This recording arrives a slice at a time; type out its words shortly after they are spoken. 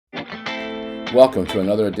Welcome to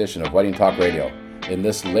another edition of Wedding Talk Radio. In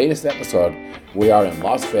this latest episode, we are in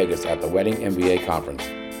Las Vegas at the Wedding MBA Conference.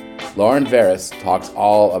 Laurette Veres talks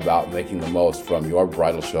all about making the most from your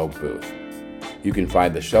bridal show booth. You can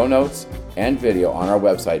find the show notes and video on our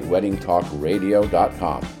website,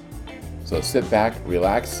 weddingtalkradio.com. So sit back,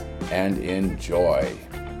 relax, and enjoy.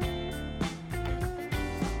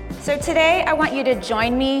 So today I want you to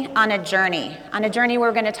join me on a journey where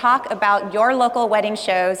we're going to talk about your local wedding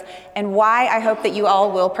shows and why I hope that you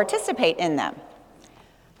all will participate in them.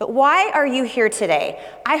 But why are you here today?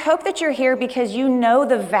 I hope that you're here because you know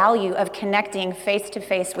the value of connecting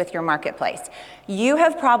face-to-face with your marketplace. You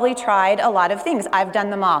have probably tried a lot of things. I've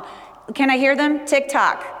done them all. Can I hear them?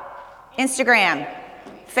 TikTok, Instagram,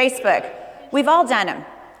 Facebook. We've all done them.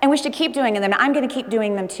 And we should keep doing them. I'm going to keep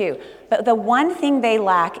doing them too. But the one thing they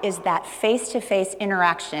lack is that face-to-face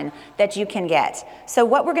interaction that you can get. So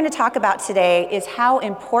what we're going to talk about today is how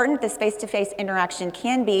important this face-to-face interaction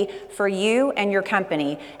can be for you and your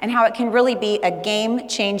company, and how it can really be a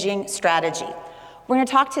game-changing strategy. We're going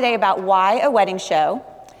to talk today about why a wedding show,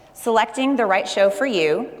 selecting the right show for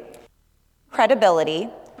you, credibility,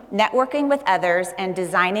 networking with others, and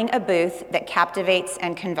designing a booth that captivates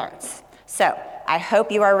and converts. So, I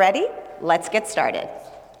hope you are ready. Let's get started.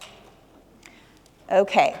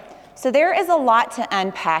 Okay, so there is a lot to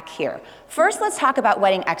unpack here. First, let's talk about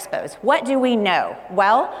wedding expos. What do we know?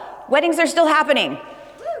 Well, weddings are still happening.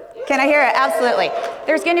 Can I hear it? Absolutely.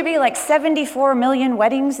 There's going to be like 74 million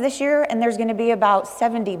weddings this year, and there's going to be about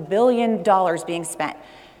 $70 billion being spent.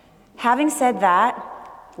 Having said that,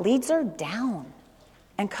 leads are down,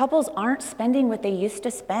 and couples aren't spending what they used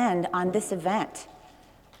to spend on this event.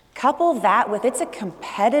 Couple that with it's a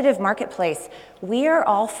competitive marketplace. We are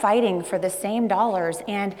all fighting for the same dollars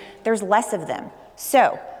and there's less of them.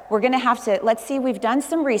 So we're gonna have to, let's see, we've done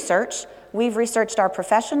some research. We've researched our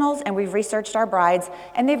professionals and we've researched our brides,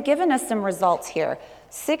 and they've given us some results here.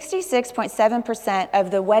 66.7%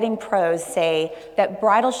 of the wedding pros say that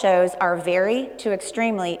bridal shows are very to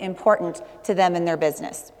extremely important to them in their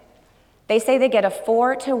business. They say they get a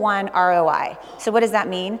 4-to-1 ROI. So what does that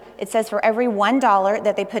mean? It says for every $1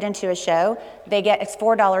 that they put into a show, they get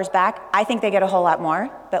 $4 back. I think they get a whole lot more,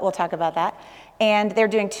 but we'll talk about that. And they're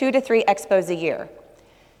doing 2 to 3 expos a year.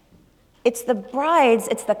 It's the brides,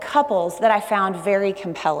 it's the couples that I found very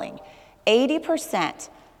compelling. 80%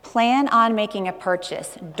 plan on making a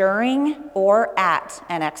purchase during or at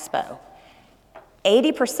an expo.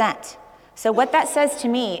 80%. So what that says to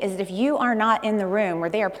me is that if you are not in the room where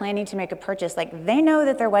they are planning to make a purchase, like they know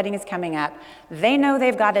that their wedding is coming up, they know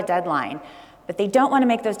they've got a deadline, but they don't want to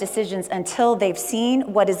make those decisions until they've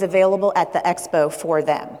seen what is available at the expo for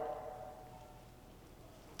them.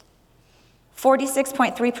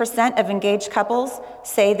 46.3% of engaged couples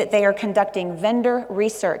say that they are conducting vendor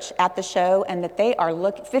research at the show, and that they are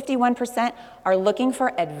 51% are looking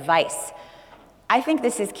for advice. I think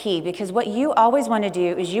this is key because what you always want to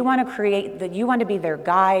do is you want to be their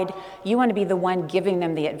guide, you want to be the one giving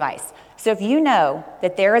them the advice. So if you know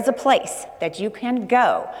that there is a place that you can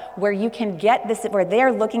go where you can get this, where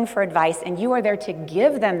they're looking for advice and you are there to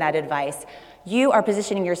give them that advice, you are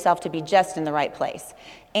positioning yourself to be just in the right place.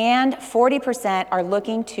 And 40% are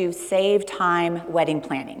looking to save time wedding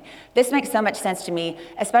planning. This makes so much sense to me,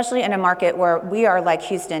 especially in a market where we are like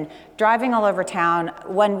Houston, driving all over town.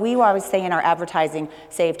 When we always say in our advertising,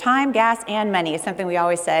 save time, gas, and money is something we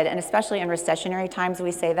always said, and especially in recessionary times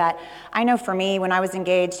we say that. I know for me, when I was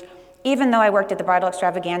engaged, even though I worked at the Bridal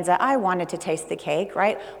Extravaganza, I wanted to taste the cake,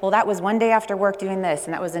 right? Well, that was one day after work doing this,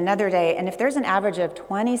 and that was another day. And if there's an average of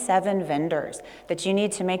 27 vendors that you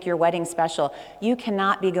need to make your wedding special, you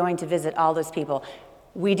cannot be going to visit all those people.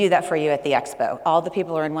 We do that for you at the expo. All the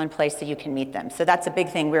people are in one place so you can meet them. So that's a big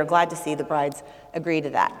thing. We're glad to see the brides agree to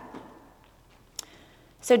that.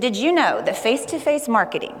 So did you know that face-to-face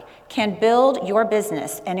marketing can build your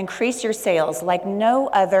business and increase your sales like no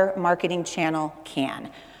other marketing channel can?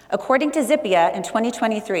 According to Zippia in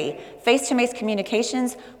 2023, face-to-face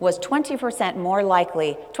communications was 24% more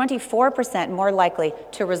likely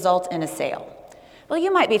to result in a sale. Well,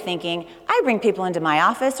 you might be thinking, I bring people into my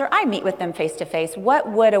office or I meet with them face-to-face.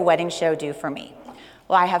 What would a wedding show do for me?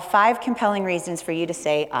 Well, I have 5 compelling reasons for you to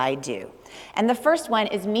say I do. And the first one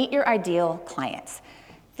is meet your ideal clients.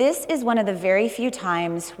 This is one of the very few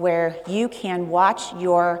times where you can watch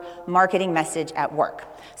your marketing message at work.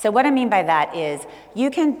 So what I mean by that is you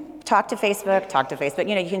can talk to Facebook,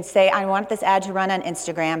 you can say, I want this ad to run on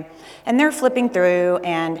Instagram, and they're flipping through,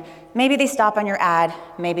 and maybe they stop on your ad,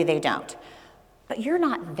 maybe they don't. But you're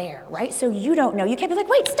not there, right? So you don't know. You can't be like,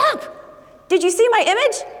 wait, stop. Did you see my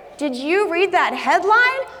image? Did you read that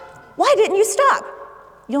headline? Why didn't you stop?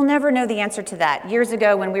 You'll never know the answer to that. Years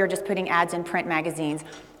ago when we were just putting ads in print magazines,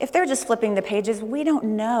 if they're just flipping the pages, we don't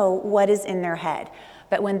know what is in their head.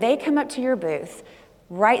 But when they come up to your booth,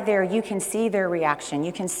 right there, you can see their reaction.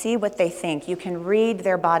 You can see what they think. You can read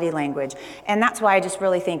their body language. And that's why I just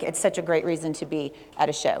really think it's such a great reason to be at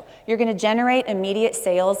a show. You're going to generate immediate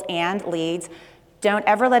sales and leads. Don't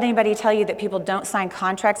ever let anybody tell you that people don't sign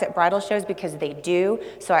contracts at bridal shows, because they do.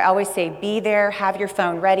 So I always say, be there, have your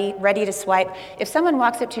phone ready to swipe. If someone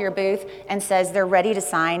walks up to your booth and says they're ready to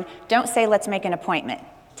sign, don't say, let's make an appointment.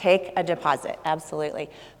 Take a deposit, absolutely.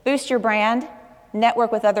 Boost your brand.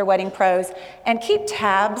 Network with other wedding pros, and keep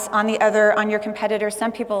tabs on your competitors.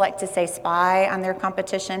 Some people like to say spy on their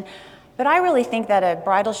competition, but I really think that a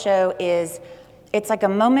bridal show it's like a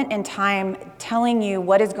moment in time telling you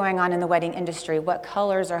what is going on in the wedding industry, what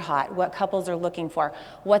colors are hot, what couples are looking for,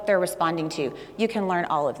 what they're responding to. You can learn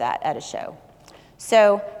all of that at a show.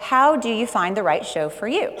 So how do you find the right show for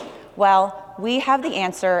you? Well, we have the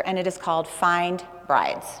answer, and it is called Find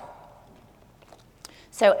Brides.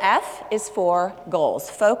 So F is for goals.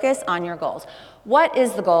 Focus on your goals. What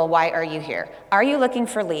is the goal? Why are you here? Are you looking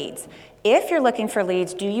for leads? If you're looking for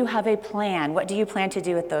leads, do you have a plan? What do you plan to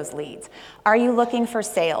do with those leads? Are you looking for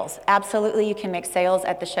sales? Absolutely, you can make sales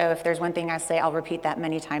at the show. If there's one thing I say, I'll repeat that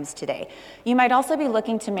many times today. You might also be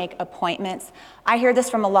looking to make appointments. I hear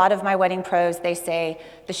this from a lot of my wedding pros. They say,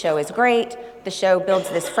 the show is great, the show builds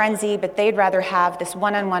this frenzy, but they'd rather have this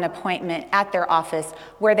one-on-one appointment at their office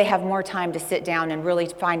where they have more time to sit down and really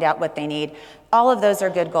find out what they need. All of those are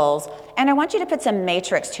good goals. And I want you to put some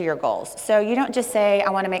matrix to your goals. So you don't just say, I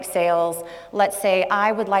want to make sales. Let's say,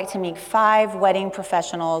 I would like to meet 5 wedding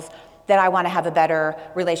professionals that I want to have a better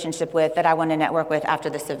relationship with, that I want to network with after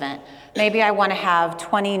this event. Maybe I want to have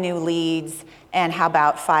 20 new leads, and how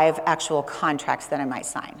about 5 actual contracts that I might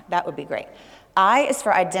sign? That would be great. I is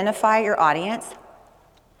for identify your audience.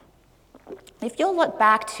 If you'll look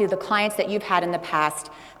back to the clients that you've had in the past,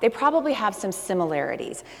 they probably have some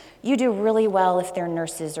similarities. You do really well if they're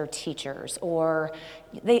nurses or teachers, or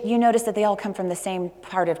you notice that they all come from the same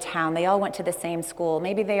part of town. They all went to the same school.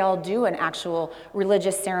 Maybe they all do an actual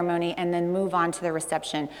religious ceremony and then move on to the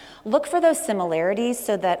reception. Look for those similarities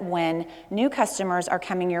so that when new customers are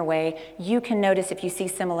coming your way, you can notice if you see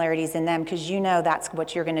similarities in them, because you know that's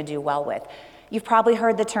what you're going to do well with. You've probably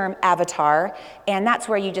heard the term avatar, and that's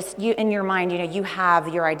where you in your mind, you have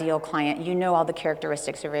your ideal client. You know all the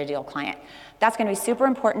characteristics of your ideal client. That's going to be super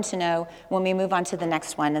important to know when we move on to the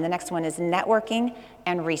next one, and the next one is networking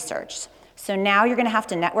and research. So now you're going to have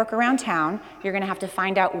to network around town. You're going to have to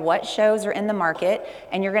find out what shows are in the market,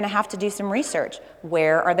 and you're going to have to do some research.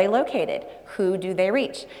 Where are they located? Who do they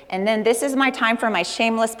reach? And then this is my time for my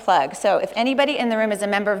shameless plug. So if anybody in the room is a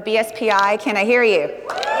member of BSPI, can I hear you?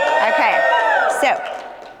 Okay. So,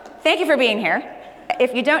 thank you for being here.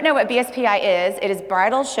 If you don't know what BSPI is, it is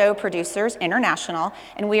Bridal Show Producers International,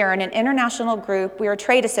 and we are an international group. We are a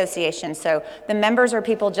trade association, so the members are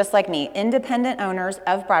people just like me, independent owners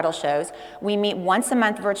of bridal shows. We meet once a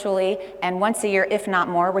month virtually and once a year, if not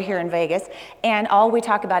more. We're here in Vegas, and all we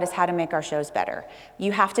talk about is how to make our shows better.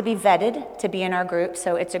 You have to be vetted to be in our group,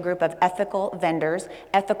 so it's a group of ethical vendors,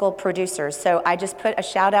 ethical producers. So I just put a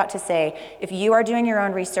shout out to say, if you are doing your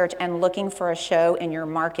own research and looking for a show in your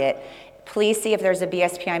market, please see if there's a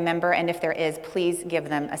BSPI member, and if there is, please give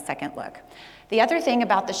them a second look. The other thing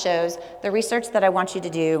about the shows, the research that I want you to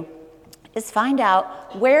do is find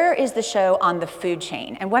out where is the show on the food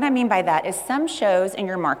chain. And what I mean by that is some shows in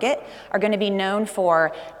your market are going to be known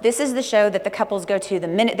for, this is the show that the couples go to the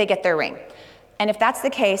minute they get their ring. And if that's the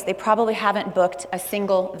case, they probably haven't booked a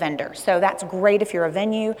single vendor. So that's great if you're a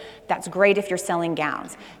venue, that's great if you're selling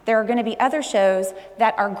gowns. There are going to be other shows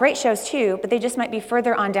that are great shows too, but they just might be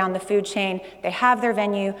further on down the food chain. They have their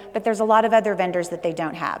venue, but there's a lot of other vendors that they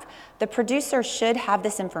don't have. The producer should have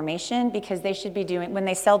this information, because they should be doing, when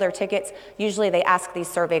they sell their tickets, usually they ask these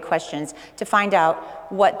survey questions to find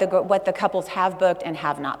out what the couples have booked and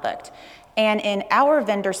have not booked. And in our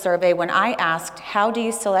vendor survey, when I asked, how do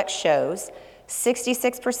you select shows,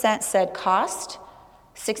 66% said cost,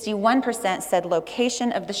 61% said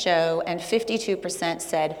location of the show, and 52%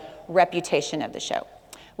 said reputation of the show.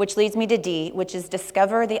 Which leads me to D, which is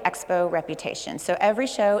discover the expo reputation. So every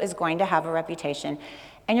show is going to have a reputation,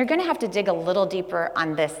 and you're going to have to dig a little deeper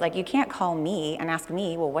on this. Like, you can't call me and ask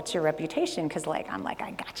me, well, what's your reputation? Because I'm like,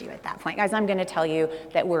 I got you at that point. Guys, I'm going to tell you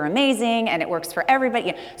that we're amazing and it works for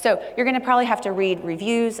everybody. So you're going to probably have to read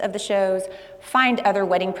reviews of the shows, find other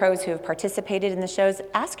wedding pros who have participated in the shows,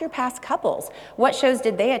 ask your past couples, what shows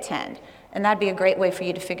did they attend? And that'd be a great way for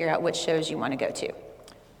you to figure out which shows you want to go to.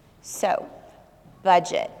 So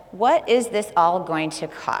Budget. What is this all going to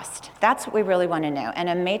cost? That's what we really want to know. And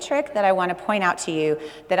a metric that I want to point out to you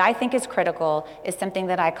that I think is critical is something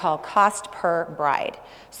that I call cost per bride.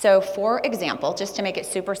 So for example, just to make it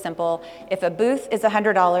super simple, if a booth is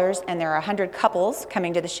 $100 and there are 100 couples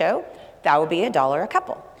coming to the show, that would be $1 a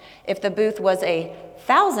couple. If the booth was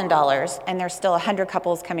 $1,000 and there's still 100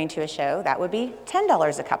 couples coming to a show, that would be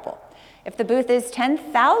 $10 a couple. If the booth is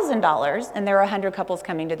 $10,000 and there are 100 couples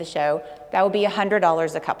coming to the show, that would be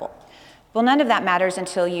 $100 a couple. Well, none of that matters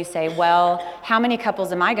until you say, well, how many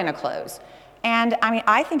couples am I going to close? And I mean,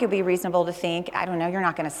 I think it'd be reasonable to think, I don't know, you're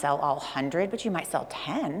not going to sell all 100, but you might sell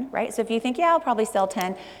 10, right? So if you think, yeah, I'll probably sell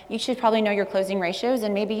 10, you should probably know your closing ratios,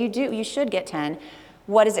 and maybe you should get 10.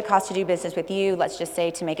 What does it cost to do business with you? Let's just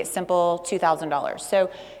say, to make it simple, $2,000.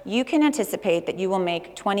 So you can anticipate that you will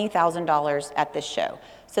make $20,000 at this show.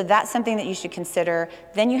 So that's something that you should consider.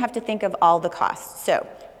 Then you have to think of all the costs. So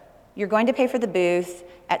you're going to pay for the booth.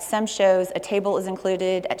 At some shows, a table is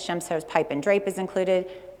included. At some shows, pipe and drape is included.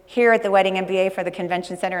 Here at the Wedding MBA for the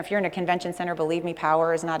convention center, if you're in a convention center, believe me,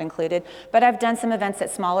 power is not included. But I've done some events at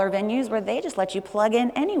smaller venues where they just let you plug in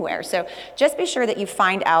anywhere. So just be sure that you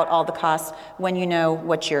find out all the costs when you know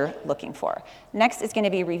what you're looking for. Next is going to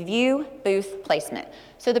be review booth placement.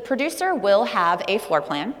 So the producer will have a floor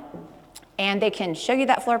plan. And they can show you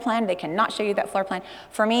that floor plan, they cannot show you that floor plan.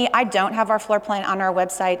 For me, I don't have our floor plan on our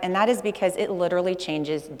website, and that is because it literally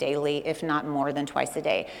changes daily, if not more than twice a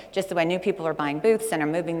day. Just the way new people are buying booths and are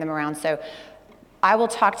moving them around. So I will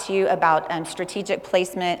talk to you about strategic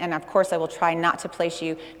placement, and of course I will try not to place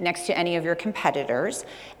you next to any of your competitors.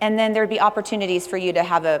 And then there'd be opportunities for you to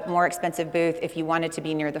have a more expensive booth if you wanted to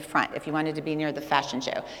be near the front, if you wanted to be near the fashion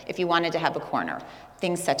show, if you wanted to have a corner,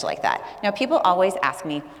 things such like that. Now people always ask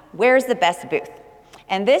me, where's the best booth?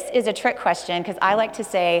 And this is a trick question, because I like to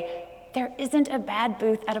say, there isn't a bad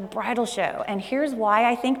booth at a bridal show. And here's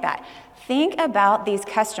why I think that. Think about these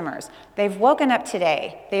customers. They've woken up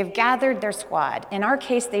today. They've gathered their squad. In our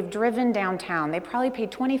case, they've driven downtown. They probably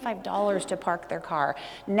paid $25 to park their car.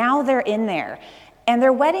 Now they're in there. And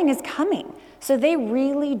their wedding is coming. So they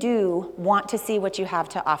really do want to see what you have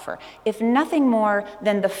to offer. If nothing more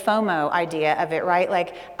than the FOMO idea of it, right?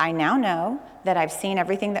 Like, I now know that I've seen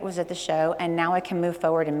everything that was at the show, and now I can move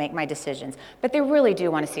forward and make my decisions. But they really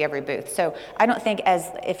do want to see every booth. So I don't think,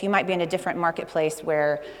 as if you might be in a different marketplace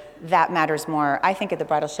where that matters more, I think at the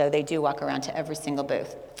bridal show they do walk around to every single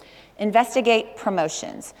booth. Investigate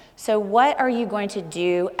promotions. So what are you going to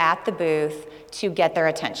do at the booth to get their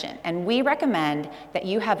attention? And we recommend that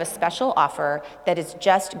you have a special offer that is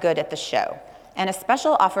just good at the show. And a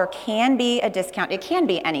special offer can be a discount. It can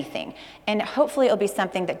be anything. And hopefully it'll be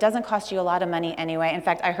something that doesn't cost you a lot of money anyway. In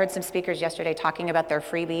fact, I heard some speakers yesterday talking about their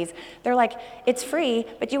freebies. They're like, it's free,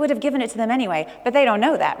 but you would have given it to them anyway. But they don't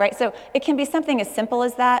know that, right? So it can be something as simple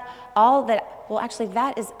as that. Well, actually,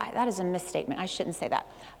 that is a misstatement. I shouldn't say that.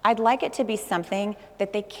 I'd like it to be something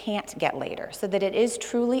that they can't get later, so that it is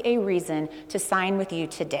truly a reason to sign with you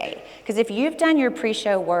today. Because if you've done your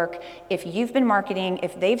pre-show work, if you've been marketing,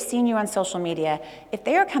 if they've seen you on social media, if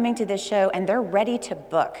they are coming to this show and they're ready to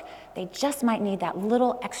book, they just might need that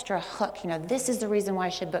little extra hook. This is the reason why I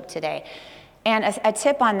should book today. And a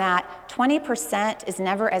tip on that, 20% is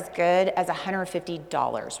never as good as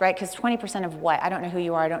 $150, right? Because 20% of what? I don't know who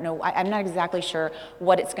you are. I don't know. I'm not exactly sure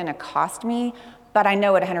what it's going to cost me, but I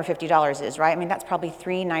know what $150 is, right? I mean, that's probably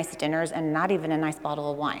 3 nice dinners and not even a nice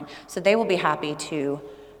bottle of wine. So they will be happy to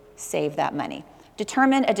save that money.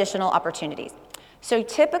 Determine additional opportunities. So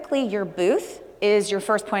typically your booth is your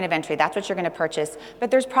first point of entry. That's what you're going to purchase.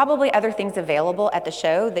 But there's probably other things available at the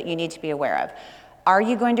show that you need to be aware of. Are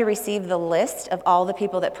you going to receive the list of all the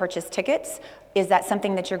people that purchase tickets? Is that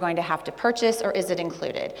something that you're going to have to purchase, or is it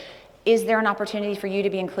included? Is there an opportunity for you to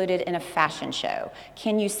be included in a fashion show?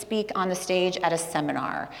 Can you speak on the stage at a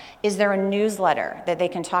seminar? Is there a newsletter that they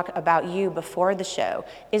can talk about you before the show?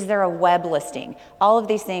 Is there a web listing? All of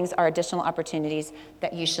these things are additional opportunities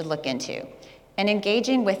that you should look into. And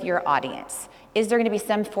engaging with your audience. Is there going to be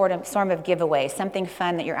some form of giveaway, something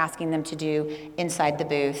fun that you're asking them to do inside the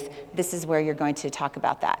booth? This is where you're going to talk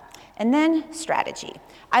about that. And then strategy.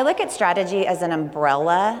 I look at strategy as an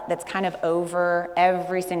umbrella that's kind of over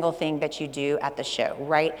every single thing that you do at the show,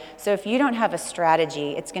 right? So if you don't have a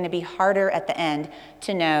strategy, it's going to be harder at the end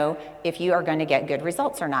to know if you are going to get good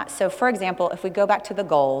results or not. So for example, if we go back to the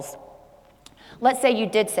goals, let's say you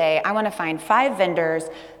did say, I want to find 5 vendors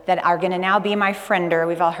that are going to now be my friender.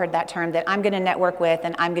 We've all heard that term, that I'm going to network with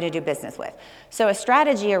and I'm going to do business with. So a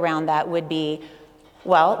strategy around that would be,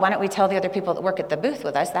 Well, why don't we tell the other people that work at the booth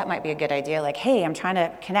with us? That might be a good idea. Like, hey, I'm trying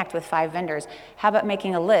to connect with 5 vendors. How about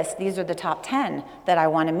making a list? These are the top 10 that I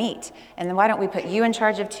want to meet. And then why don't we put you in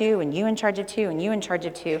charge of 2, and you in charge of 2, and you in charge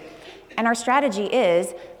of 2? And our strategy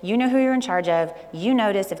is, you know who you're in charge of, you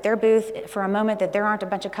notice if their booth, for a moment that there aren't a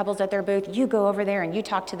bunch of couples at their booth, you go over there and you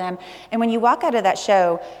talk to them. And when you walk out of that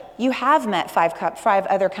show, you have met 5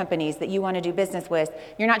 other companies that you want to do business with.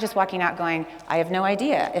 You're not just walking out going, I have no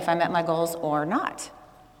idea if I met my goals or not.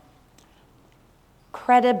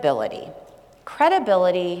 Credibility.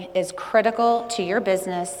 Credibility is critical to your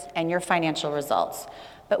business and your financial results.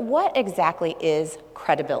 But what exactly is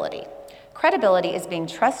credibility? Credibility is being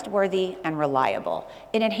trustworthy and reliable.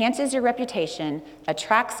 It enhances your reputation,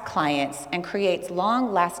 attracts clients, and creates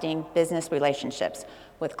long-lasting business relationships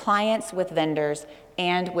with clients, with vendors,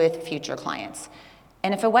 and with future clients.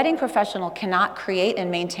 And if a wedding professional cannot create and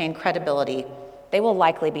maintain credibility, they will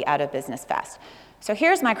likely be out of business fast. So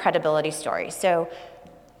here's my credibility story. So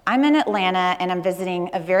I'm in Atlanta and I'm visiting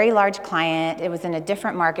a very large client. It was in a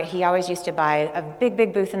different market. He always used to buy a big,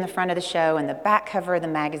 big booth in the front of the show and the back cover of the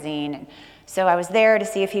magazine. And so I was there to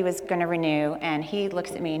see if he was going to renew, and he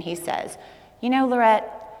looks at me and he says, you know, Laurette,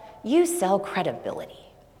 you sell credibility.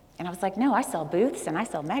 And I was like, no, I sell booths and I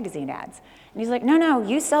sell magazine ads. And he's like, no,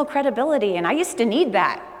 you sell credibility, and I used to need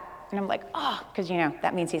that. And I'm like, oh, because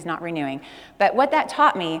that means he's not renewing. But what that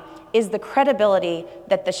taught me is the credibility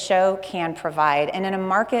that the show can provide. And in a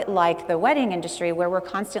market like the wedding industry, where we're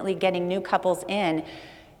constantly getting new couples in,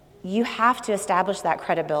 you have to establish that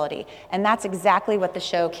credibility. And that's exactly what the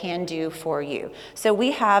show can do for you. So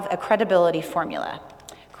we have a credibility formula.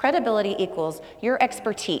 Credibility equals your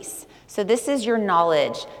expertise. So this is your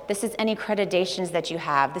knowledge. This is any accreditations that you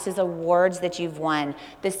have. This is awards that you've won.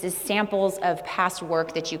 This is samples of past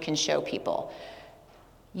work that you can show people.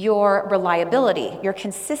 Your reliability, your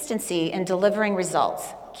consistency in delivering results,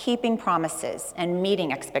 keeping promises, and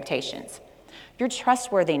meeting expectations. Your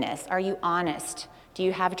trustworthiness, are you honest? Do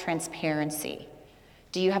you have transparency?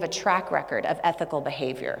 Do you have a track record of ethical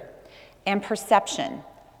behavior? And perception,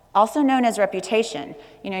 also known as reputation.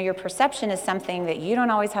 Your perception is something that you don't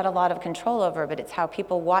always have a lot of control over, but it's how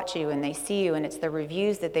people watch you and they see you, and it's the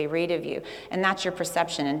reviews that they read of you, and that's your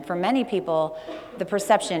perception. And for many people, the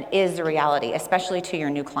perception is the reality, especially to your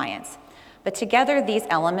new clients. But together, these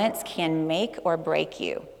elements can make or break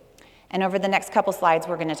you. And over the next couple slides,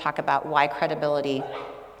 we're going to talk about why credibility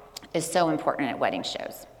is so important at wedding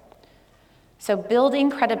shows. So building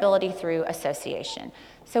credibility through association.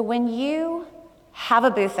 So when you have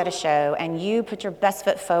a booth at a show and you put your best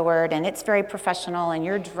foot forward and it's very professional and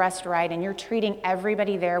you're dressed right and you're treating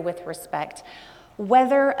everybody there with respect,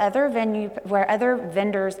 where other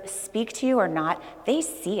vendors speak to you or not, they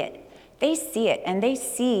see it. They see it, and they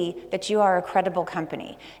see that you are a credible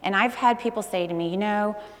company. And I've had people say to me,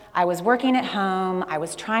 I was working at home, I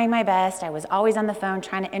was trying my best, I was always on the phone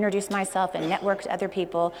trying to introduce myself and network to other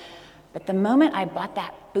people, but the moment I bought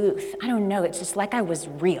that booth, I don't know, it's just like I was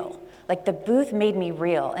real. Like the booth made me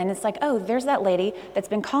real, and it's like, oh, there's that lady that's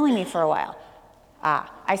been calling me for a while.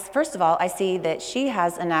 First of all, I see that she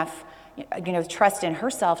has enough trust in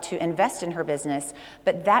herself to invest in her business,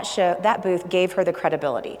 but that booth gave her the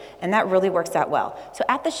credibility, and that really works out well. So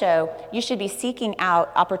at the show, you should be seeking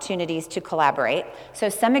out opportunities to collaborate. So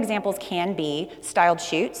some examples can be styled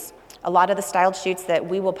shoots. A lot of the styled shoots that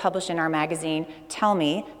we will publish in our magazine tell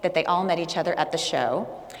me that they all met each other at the show.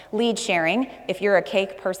 Lead sharing, if you're a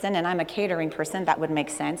cake person and I'm a catering person, that would make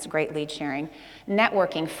sense, great lead sharing.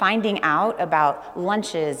 Networking, finding out about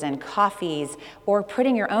lunches and coffees, or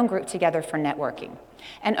putting your own group together for networking.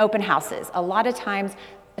 And open houses. A lot of times,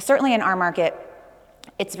 certainly in our market,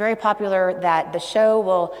 it's very popular that the show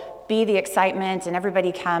will be the excitement and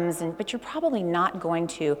everybody comes, but you're probably not going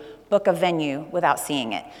to book a venue without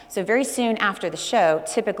seeing it. So very soon after the show,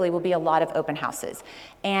 typically will be a lot of open houses.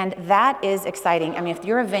 And that is exciting. If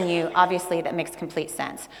you're a venue, obviously that makes complete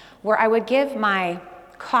sense. Where I would give my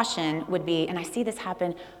caution would be, and I see this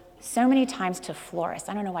happen so many times to florists.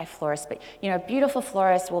 I don't know why florists, but a beautiful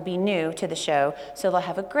florist will be new to the show, so they'll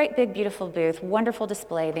have a great big beautiful booth, wonderful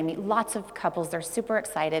display, they meet lots of couples, they're super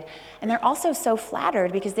excited, and they're also so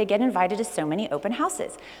flattered because they get invited to so many open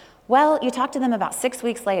houses. Well, you talk to them about 6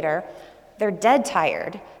 weeks later, they're dead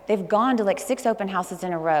tired, they've gone to like 6 open houses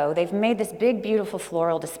in a row, they've made this big beautiful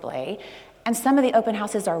floral display, and some of the open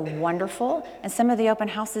houses are wonderful, and some of the open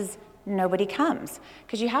houses nobody comes.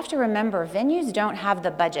 Because you have to remember, venues don't have the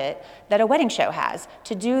budget that a wedding show has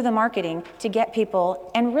to do the marketing to get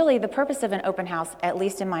people, and really the purpose of an open house, at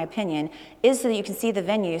least in my opinion, is so that you can see the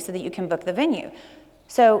venue, so that you can book the venue.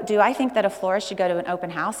 So do I think that a florist should go to an open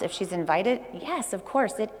house if she's invited? Yes, of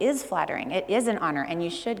course, it is flattering. It is an honor, and you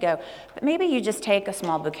should go. But maybe you just take a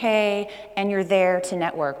small bouquet and you're there to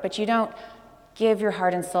network, but you don't give your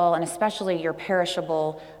heart and soul, and especially your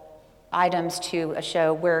perishable items to a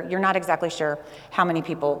show where you're not exactly sure how many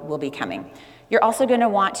people will be coming. You're also going to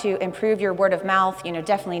want to improve your word of mouth,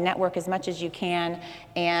 definitely network as much as you can,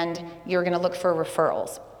 and you're going to look for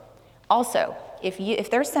referrals. Also, if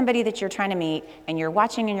there's somebody that you're trying to meet and you're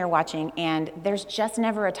watching and there's just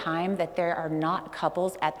never a time that there are not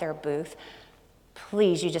couples at their booth,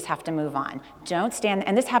 please, you just have to move on. Don't stand,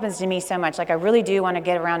 and this happens to me so much, like I really do want to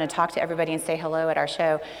get around and talk to everybody and say hello at our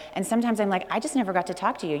show, and sometimes I'm like, I just never got to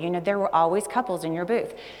talk to you. There were always couples in your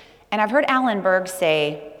booth. And I've heard Alan Berg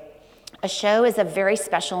say, a show is a very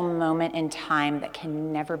special moment in time that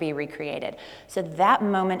can never be recreated. So that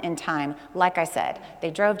moment in time, like I said,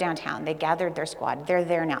 they drove downtown, they gathered their squad, they're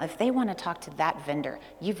there now. If they want to talk to that vendor,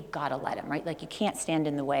 you've got to let them, right? Like you can't stand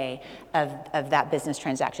in the way of that business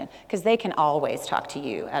transaction because they can always talk to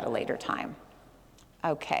you at a later time.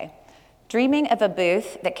 Okay, dreaming of a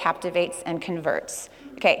booth that captivates and converts.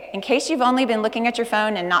 Okay, in case you've only been looking at your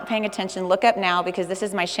phone and not paying attention, look up now because this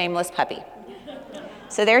is my shameless puppy.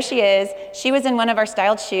 So there she is. She was in one of our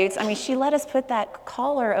styled shoots. I mean, she let us put that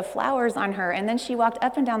collar of flowers on her, and then she walked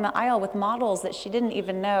up and down the aisle with models that she didn't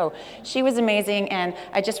even know. She was amazing, and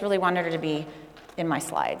I just really wanted her to be in my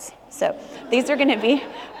slides. So these are gonna be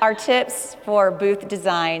our tips for booth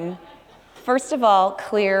design. First of all,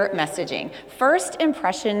 clear messaging. First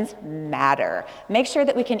impressions matter. Make sure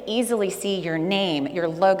that we can easily see your name, your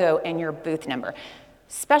logo, and your booth number.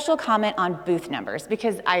 Special comment on booth numbers,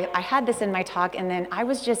 because I had this in my talk and then I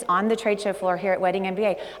was just on the trade show floor here at Wedding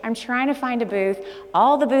MBA. I'm trying to find a booth.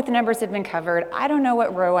 All the booth numbers have been covered. I don't know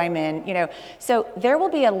what row I'm in, So there will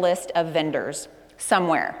be a list of vendors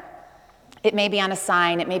somewhere. It may be on a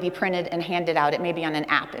sign, it may be printed and handed out, it may be on an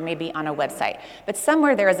app, it may be on a website, but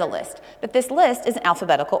somewhere there is a list. But this list is in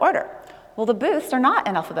alphabetical order. Well, the booths are not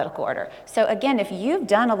in alphabetical order. So again, if you've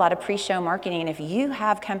done a lot of pre-show marketing and if you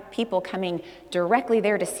have people coming directly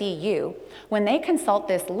there to see you, when they consult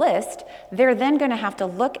this list, they're then going to have to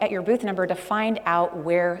look at your booth number to find out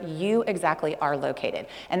where you exactly are located.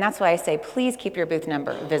 And that's why I say, please keep your booth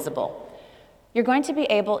number visible. You're going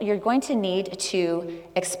to need to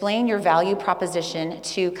explain your value proposition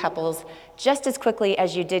to couples just as quickly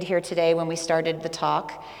as you did here today when we started the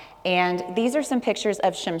talk. And these are some pictures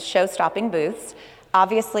of some show-stopping booths.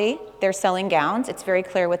 Obviously, they're selling gowns. It's very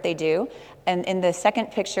clear what they do. And in the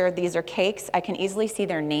second picture, these are cakes. I can easily see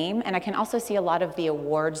their name, and I can also see a lot of the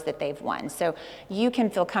awards that they've won. So you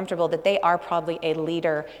can feel comfortable that they are probably a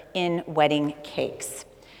leader in wedding cakes.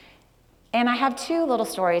 And I have two little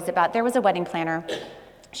stories about, there was a wedding planner.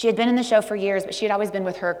 She had been in the show for years, but she had always been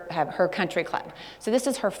with her country club. So this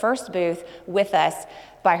is her first booth with us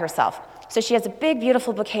by herself. So she has a big,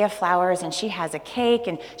 beautiful bouquet of flowers, and she has a cake,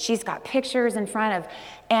 and she's got pictures in front of,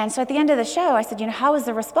 and so at the end of the show, I said, how was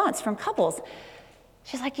the response from couples?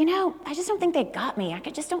 She's like, I just don't think they got me. I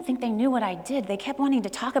just don't think they knew what I did. They kept wanting to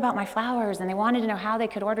talk about my flowers, and they wanted to know how they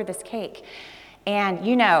could order this cake. And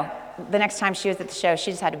the next time she was at the show,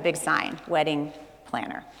 she just had a big sign, wedding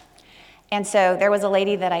planner. And so there was a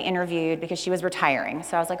lady that I interviewed because she was retiring.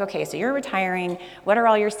 So I was like, okay, so you're retiring. What are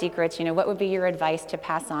all your secrets? What would be your advice to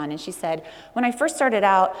pass on? And she said, when I first started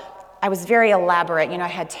out, I was very elaborate. I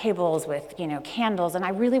had tables with, candles, and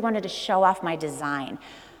I really wanted to show off my design.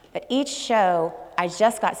 But each show, I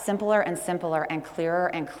just got simpler and simpler and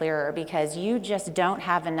clearer because you just don't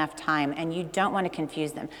have enough time and you don't want to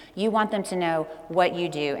confuse them. You want them to know what you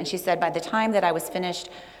do. And she said, by the time that I was finished,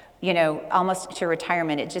 almost to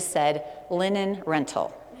retirement, it just said linen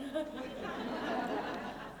rental.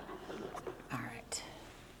 All right.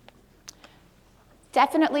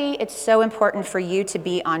 Definitely, it's so important for you to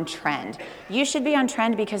be on trend. You should be on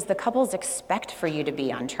trend because the couples expect for you to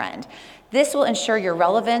be on trend. This will ensure your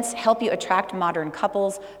relevance, help you attract modern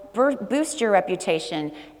couples, boost your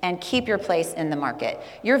reputation, and keep your place in the market.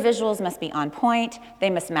 Your visuals must be on point. They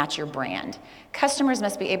must match your brand. Customers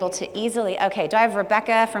must be able to easily, okay, do I have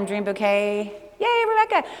Rebecca from Dream Bouquet? Yay,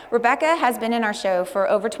 Rebecca. Rebecca has been in our show for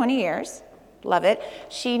over 20 years. Love it.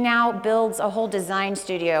 She now builds a whole design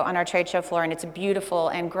studio on our trade show floor, and it's beautiful,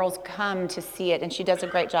 and girls come to see it, and she does a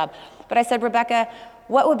great job. But I said, Rebecca,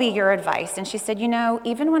 what would be your advice? And she said,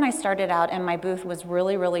 even when I started out and my booth was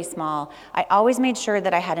really, really small, I always made sure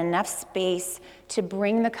that I had enough space to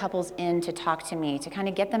bring the couples in to talk to me, to kind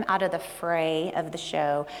of get them out of the fray of the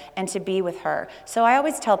show and to be with her. So I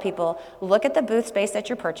always tell people, look at the booth space that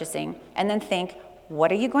you're purchasing and then think,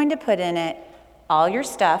 what are you going to put in it? all your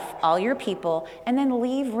stuff, all your people, and then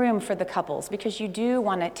leave room for the couples, because you do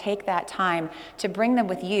want to take that time to bring them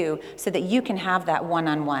with you so that you can have that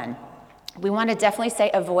one-on-one. We want to definitely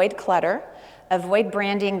say avoid clutter, avoid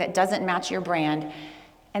branding that doesn't match your brand.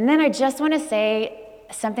 And then I just want to say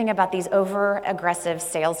something about these over-aggressive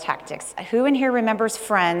sales tactics. Who in here remembers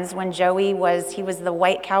Friends when Joey was the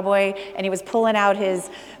white cowboy and he was pulling out his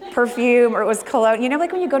perfume, or it was cologne? You know,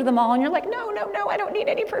 like when you go to the mall and you're like, no, I don't need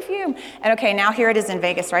any perfume. And okay, now here it is in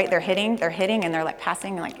Vegas, right? They're hitting, and they're like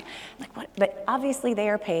passing, like what? But obviously they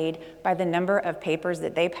are paid by the number of papers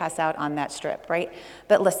that they pass out on that strip, right?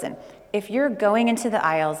 But listen, if you're going into the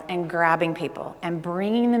aisles and grabbing people and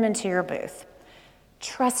bringing them into your booth,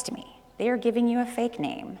 trust me, they are giving you a fake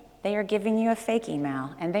name, they are giving you a fake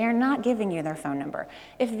email, and they are not giving you their phone number.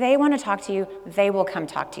 If they want to talk to you, they will come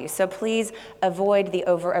talk to you. So please avoid the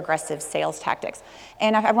over-aggressive sales tactics.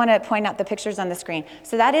 And I want to point out the pictures on the screen.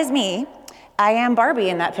 So that is me. I am Barbie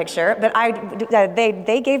in that picture, but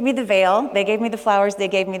they gave me the veil, they gave me the flowers, they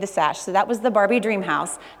gave me the sash. So that was the Barbie Dream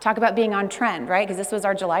House. Talk about being on trend, right? Because this was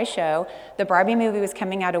our July show. The Barbie movie was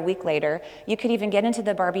coming out a week later. You could even get into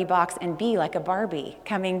the Barbie box and be like a Barbie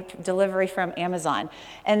coming delivery from Amazon.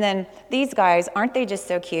 And then these guys, aren't they just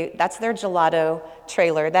so cute? That's their gelato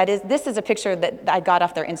trailer. This is a picture that I got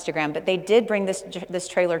off their Instagram, but they did bring this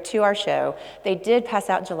trailer to our show. They did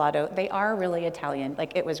pass out gelato. They are really Italian.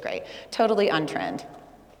 Like, it was great. Totally on trend.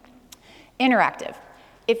 Interactive.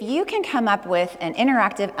 If you can come up with an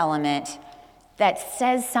interactive element that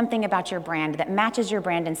says something about your brand, that matches your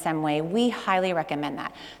brand in some way, we highly recommend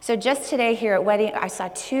that. So just today here at Wedding, I saw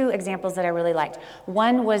 2 examples that I really liked.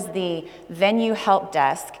 One was the venue help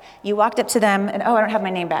desk. You walked up to them and, oh, I don't have my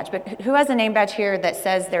name badge, but who has a name badge here that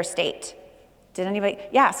says their state? Did anybody?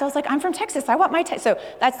 Yeah, so I was like, I'm from Texas, I want my So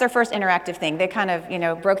that's their first interactive thing. They kind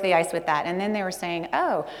of, broke the ice with that. And then they were saying,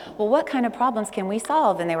 oh, well, what kind of problems can we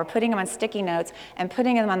solve? And they were putting them on sticky notes and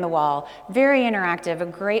putting them on the wall. Very interactive, a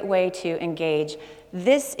great way to engage.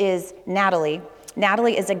 This is Natalie.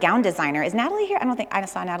 Natalie is a gown designer. Is Natalie here? I don't think I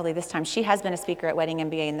saw Natalie this time. She has been a speaker at Wedding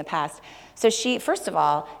MBA in the past. So she, first of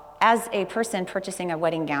all, as a person purchasing a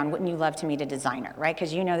wedding gown, wouldn't you love to meet a designer, right?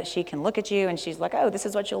 Because you know that she can look at you and she's like, oh, this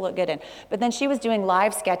is what you'll look good in. But then she was doing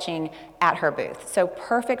live sketching at her booth. So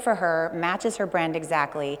perfect for her, matches her brand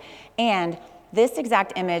exactly. And this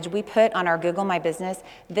exact image we put on our Google My Business.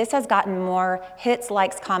 This has gotten more hits,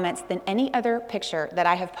 likes, comments than any other picture that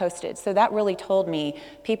I have posted. So that really told me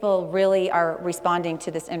people really are responding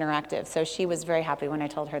to this interactive. So she was very happy when I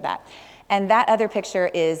told her that. And that other picture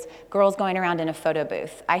is girls going around in a photo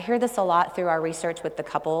booth. I hear this a lot through our research with the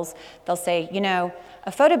couples. They'll say,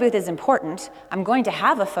 a photo booth is important. I'm going to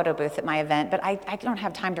have a photo booth at my event, but I don't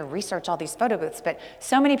have time to research all these photo booths. But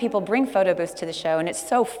so many people bring photo booths to the show, and it's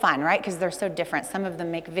so fun, right? Because they're so different. Some of them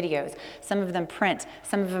make videos, some of them print,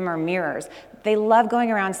 some of them are mirrors. They love going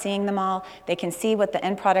around seeing them all. They can see what the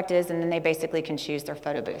end product is, and then they basically can choose their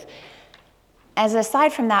photo booth. As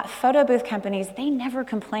aside from that, photo booth companies, they never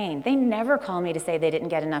complain. They never call me to say they didn't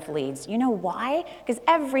get enough leads. You know why? Because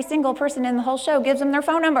every single person in the whole show gives them their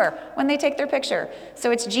phone number when they take their picture. So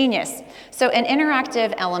it's genius. So an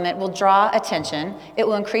interactive element will draw attention, it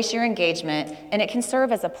will increase your engagement, and it can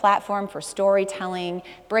serve as a platform for storytelling,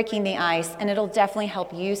 breaking the ice, and it'll definitely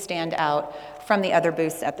help you stand out from the other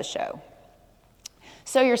booths at the show.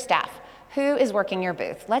 So your staff. Who is working your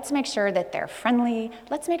booth? Let's make sure that they're friendly.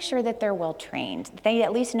 Let's make sure that they're well trained. They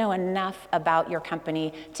at least know enough about your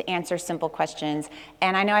company to answer simple questions.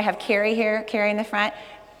 And I know I have Carrie here, Carrie in the front.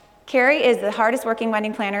 Carrie is the hardest working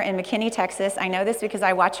wedding planner in McKinney, Texas. I know this because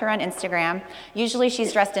I watch her on Instagram. Usually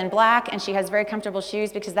she's dressed in black and she has very comfortable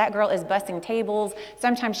shoes because that girl is bussing tables.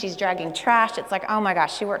 Sometimes she's dragging trash. It's like, oh my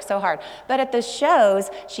gosh, she works so hard. But at the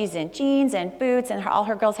shows, she's in jeans and boots, and all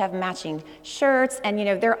her girls have matching shirts, and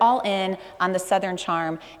they're all in on the Southern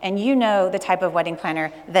charm, and you know the type of wedding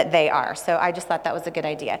planner that they are. So I just thought that was a good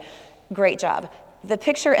idea. Great job. The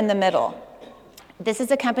picture in the middle. This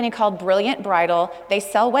is a company called Brilliant Bridal. They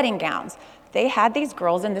sell wedding gowns. They had these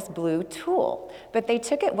girls in this blue tulle, but they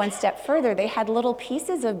took it one step further. They had little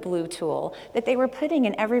pieces of blue tulle that they were putting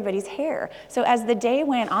in everybody's hair. So as the day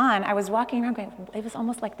went on, I was walking around going, it was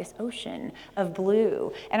almost like this ocean of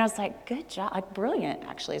blue. And I was like, good job, like brilliant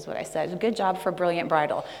actually is what I said. Good job for Brilliant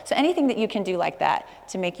Bridal. So anything that you can do like that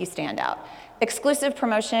to make you stand out. Exclusive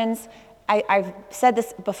promotions. I've said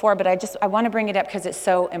this before, but I want to bring it up because it's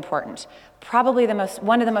so important. Probably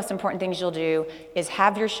one of the most important things you'll do is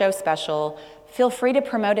have your show special, Feel free to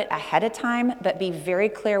promote it ahead of time, but be very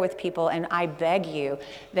clear with people, and I beg you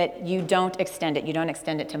that you don't extend it. You don't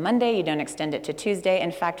extend it to Monday, you don't extend it to Tuesday.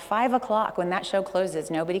 In fact, 5 o'clock, when that show closes,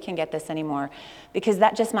 nobody can get this anymore, because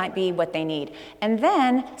that just might be what they need. And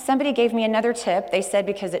then somebody gave me another tip. They said,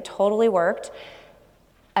 because it totally worked,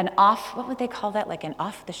 what would they call that? Like an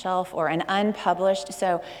off the shelf or an unpublished.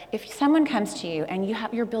 So if someone comes to you and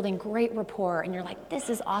you're building great rapport and you're like, this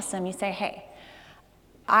is awesome, you say, hey,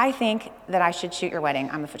 I think that I should shoot your wedding.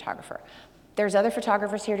 I'm a photographer. There's other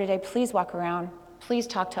photographers here today. Please walk around. Please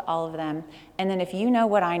talk to all of them. And then if you know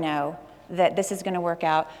what I know, that this is going to work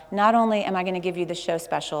out, not only am I going to give you the show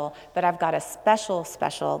special, but I've got a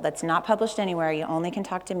special that's not published anywhere. You only can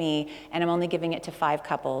talk to me, and I'm only giving it to 5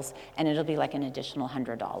 couples, and it'll be like an additional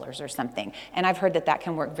 $100 or something. And I've heard that that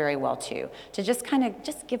can work very well too, to just kind of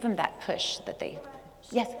just give them that push that they,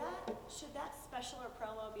 yes? Should that special or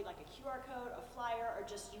promo be like a QR code, a flyer, or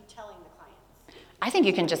just you telling the clients? I think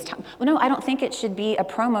you can just tell, well, no, I don't think it should be a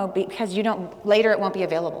promo, because later it won't be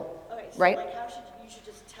available, okay, so right? Like how should you should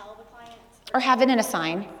just tell the clients? Or have it in a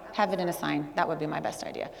sign. Have it in a sign. That would be my best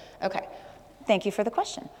idea. Okay. Thank you for the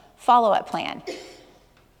question. Follow-up plan.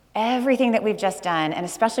 Everything that we've just done, and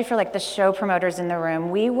especially for like the show promoters in the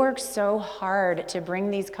room, we work so hard to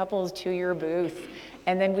bring these couples to your booth,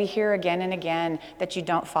 and then we hear again and again that you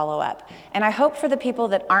don't follow up. And I hope for the people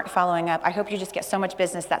that aren't following up, I hope you just get so much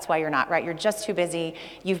business, that's why you're not, right? You're just too busy,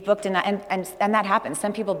 you've booked enough, and that happens.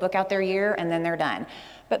 Some people book out their year and then they're done.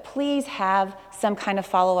 But please have some kind of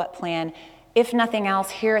follow-up plan. If nothing else,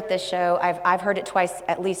 here at this show, I've heard it twice,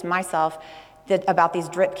 at least myself, about these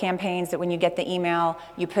drip campaigns, that when you get the email,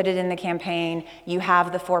 you put it in the campaign, you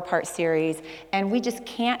have the 4-part series, and we just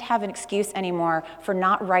can't have an excuse anymore for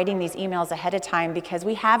not writing these emails ahead of time, because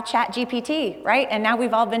we have ChatGPT, right? And now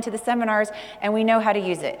we've all been to the seminars and we know how to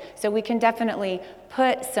use it. So we can definitely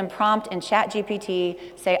put some prompt in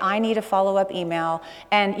ChatGPT, say, I need a follow-up email,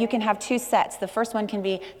 and you can have 2 sets. The first one can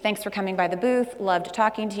be, thanks for coming by the booth, loved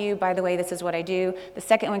talking to you, by the way, this is what I do. The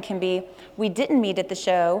second one can be, we didn't meet at the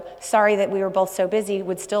show, sorry that we were both so busy,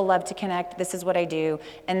 would still love to connect, this is what I do.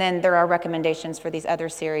 And then there are recommendations for these other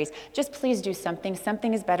series. Just please do something.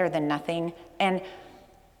 Something is better than nothing. And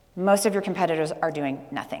most of your competitors are doing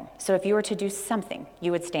nothing. So if you were to do something,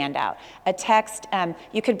 you would stand out. A text,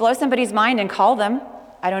 you could blow somebody's mind and call them.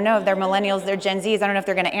 I don't know if they're millennials, they're Gen Zs, I don't know if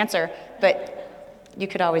they're gonna answer, but you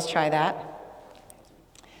could always try that.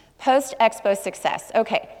 Post-expo success.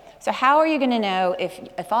 Okay, so how are you gonna know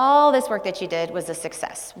if all this work that you did was a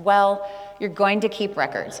success? Well, you're going to keep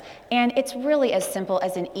records. And it's really as simple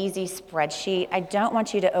as an easy spreadsheet. I don't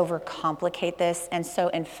want you to overcomplicate this. And so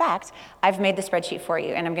in fact, I've made the spreadsheet for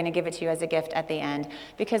you, and I'm gonna give it to you as a gift at the end,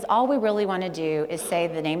 because all we really wanna do is say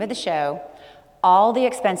the name of the show, all the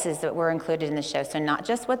expenses that were included in the show. So not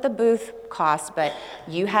just what the booth cost, but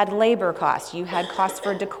you had labor costs, you had costs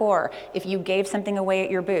for decor, if you gave something away at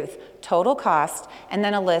your booth, total cost, and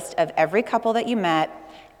then a list of every couple that you met,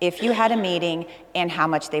 if you had a meeting, and how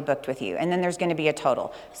much they booked with you. And then there's gonna be a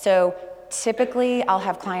total. So typically, I'll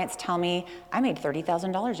have clients tell me, I made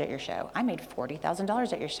 $30,000 at your show. I made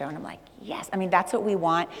 $40,000 at your show. And I'm like, yes, I mean, that's what we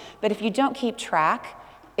want. But if you don't keep track,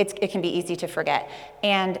 it can be easy to forget.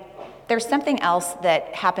 And there's something else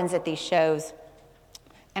that happens at these shows,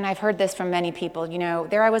 and I've heard this from many people. You know,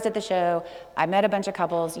 there I was at the show, I met a bunch of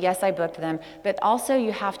couples, yes, I booked them, but also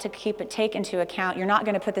you have to take into account, you're not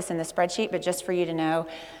gonna put this in the spreadsheet, but just for you to know,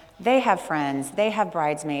 they have friends, they have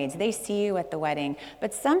bridesmaids, they see you at the wedding,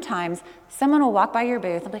 but sometimes someone will walk by your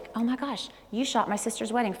booth and be like, oh my gosh, you shot my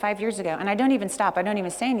sister's wedding 5 years ago, and I don't even stop, I don't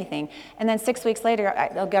even say anything, and then 6 weeks later,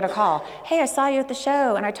 they'll get a call, hey, I saw you at the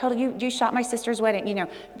show, and I told you, you shot my sister's wedding. You know,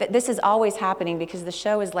 this is always happening because the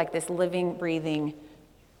show is like this living, breathing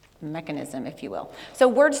mechanism, if you will. So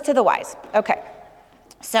words to the wise. Okay,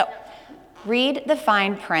 so read the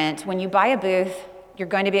fine print. When you buy a booth, you're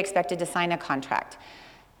going to be expected to sign a contract.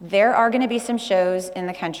 There are going to be some shows in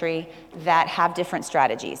the country that have different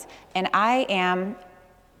strategies, and I am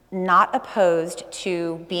not opposed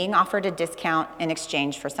to being offered a discount in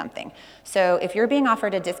exchange for something. So if you're being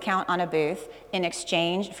offered a discount on a booth in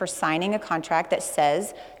exchange for signing a contract that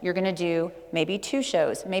says you're gonna do maybe 2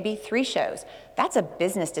 shows, maybe 3 shows, that's a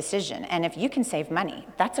business decision. And if you can save money,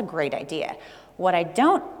 that's a great idea. What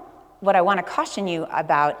I wanna caution you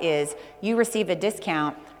about is you receive a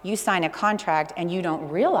discount, you sign a contract, and you don't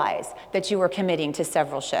realize that you are committing to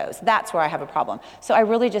several shows. That's where I have a problem. So I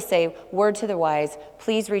really just say, word to the wise,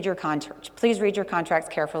 please read your contracts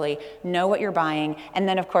carefully, know what you're buying, and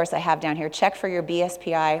then of course I have down here, check for your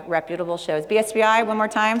BSPI reputable shows. BSPI, one more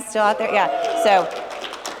time, still out there? Yeah,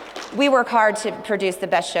 so we work hard to produce the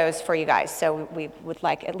best shows for you guys, so we would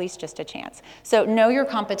like at least just a chance. So know your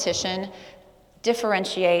competition,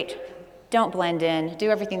 differentiate, don't blend in, do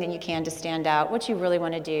everything that you can to stand out. What you really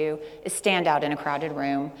want to do is stand out in a crowded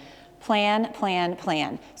room. Plan, plan,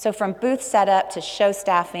 plan. So from booth setup to show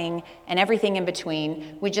staffing and everything in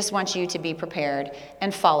between, we just want you to be prepared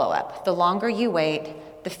and follow up. The longer you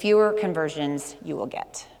wait, the fewer conversions you will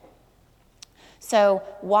get. So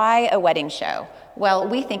why a wedding show? Well,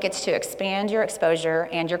 we think it's to expand your exposure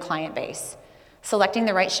and your client base. Selecting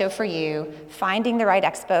the right show for you, finding the right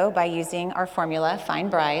expo by using our formula, Find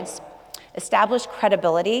Brides, establish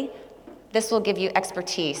credibility. This will give you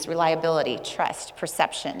expertise, reliability, trust,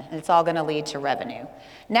 perception, and it's all going to lead to revenue.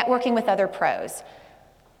 Networking with other pros.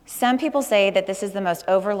 Some people say that this is the most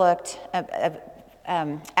overlooked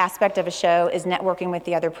aspect of a show is networking with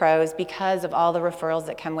the other pros because of all the referrals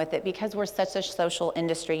that come with it, because we're such a social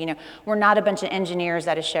industry. You know, we're not a bunch of engineers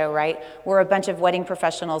at a show, right? We're a bunch of wedding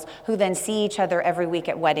professionals who then see each other every week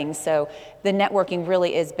at weddings. So the networking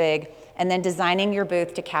really is big. And then designing your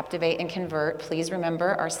booth to captivate and convert. Please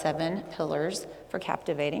remember our 7 pillars for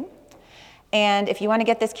captivating. And if you want to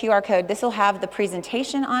get this QR code, this will have the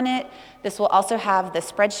presentation on it. This will also have the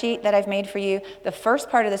spreadsheet that I've made for you. The first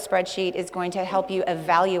part of the spreadsheet is going to help you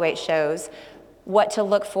evaluate shows, what to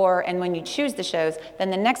look for, and when you choose the shows.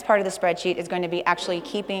 Then the next part of the spreadsheet is going to be actually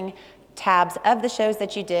keeping tabs of the shows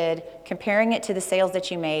that you did, comparing it to the sales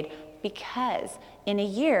that you made, because in a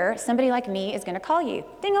year, somebody like me is going to call you.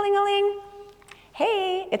 Ding-a-ling-a-ling.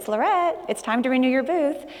 Hey, it's Laurette. It's time to renew your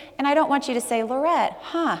booth. And I don't want you to say, Laurette,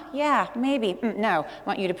 yeah, maybe. No, I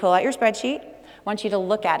want you to pull out your spreadsheet. I want you to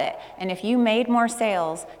look at it. And if you made more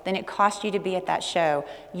sales than it cost you to be at that show,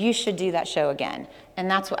 you should do that show again.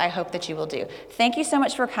 And that's what I hope that you will do. Thank you so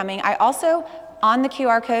much for coming. I also, on the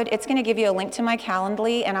QR code, it's going to give you a link to my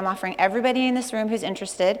Calendly, and I'm offering everybody in this room who's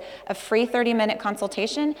interested a free 30-minute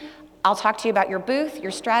consultation. I'll talk to you about your booth, your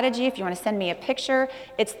strategy. If you want to send me a picture,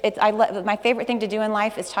 my favorite thing to do in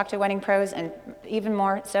life is talk to wedding pros, and even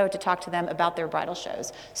more so to talk to them about their bridal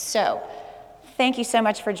shows. So, thank you so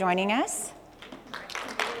much for joining us.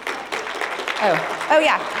 Oh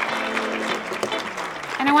yeah.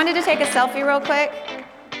 And I wanted to take a selfie real quick.